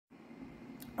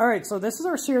Alright, so this is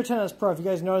our CR-10S Pro. If you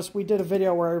guys noticed, we did a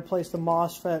video where I replaced the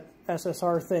MOSFET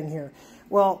SSR thing here.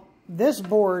 Well, this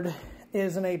board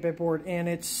is an 8-bit board, and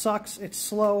it sucks, it's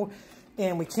slow,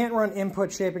 and we can't run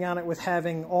input shaping on it with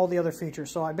having all the other features.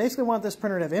 So I basically want this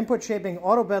printer to have input shaping,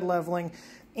 auto bed leveling,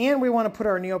 and we want to put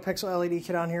our NeoPixel LED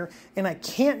kit on here, and I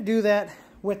can't do that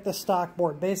with the stock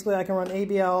board. Basically, I can run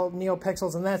ABL,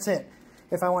 NeoPixels, and that's it.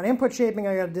 If I want input shaping,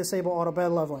 I got to disable auto bed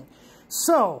leveling.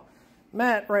 So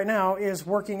Matt right now is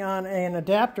working on an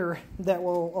adapter that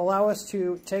will allow us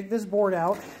to take this board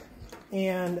out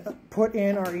and put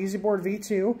in our EZBoard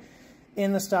V2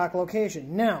 in the stock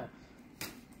location. Now,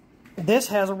 this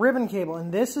has a ribbon cable,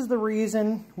 and this is the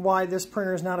reason why this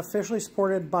printer is not officially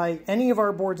supported by any of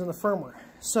our boards in the firmware.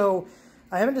 So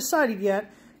I haven't decided yet,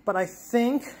 but I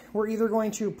think we're either going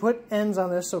to put ends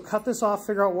on this, so cut this off,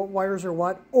 figure out what wires are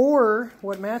what, or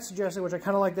what Matt suggested, which I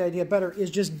kind of like the idea better, is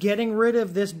just getting rid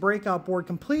of this breakout board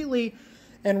completely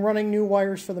and running new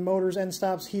wires for the motors, end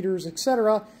stops, heaters,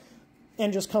 etc.,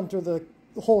 and just come through the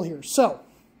hole here. So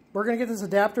we're going to get this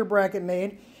adapter bracket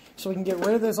made so we can get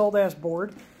rid of this old-ass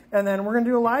board, and then we're going to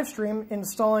do a live stream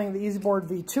installing the EZBoard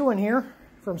V2 in here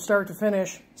from start to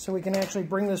finish so we can actually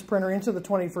bring this printer into the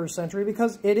 21st century,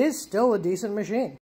 because it is still a decent machine.